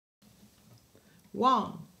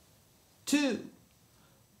1, 2,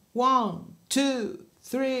 1, 2,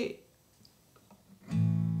 3.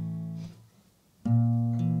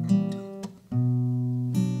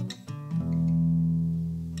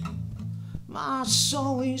 My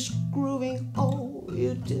soul is grooving, oh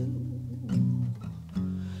you do,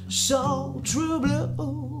 so true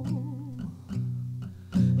blue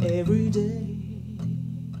every day.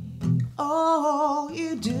 Oh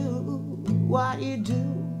you do what you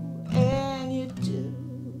do, and you do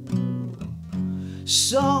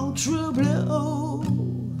so true blue,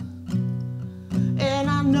 and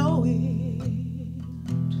I know it,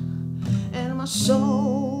 and my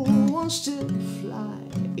soul wants to fly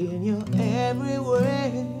in your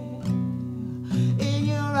everywhere. In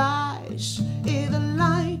your eyes, in the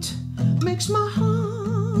light makes my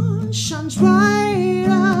heart shines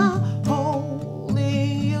brighter.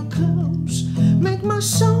 Holding you close, make my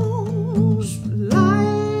soul's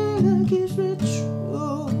light keeps me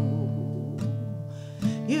true.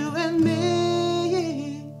 You and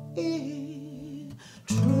me,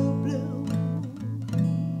 true blue.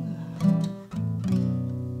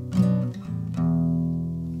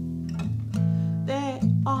 There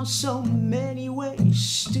are so many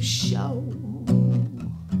ways to show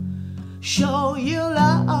you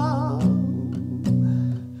love.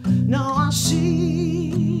 Now I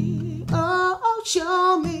see, oh,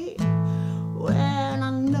 show me when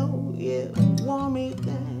I know you want me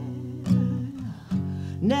there,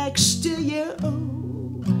 next to you.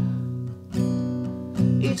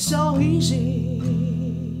 It's so easy.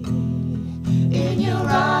 In your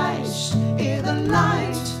eyes, in the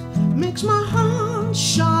light makes my heart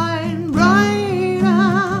shine.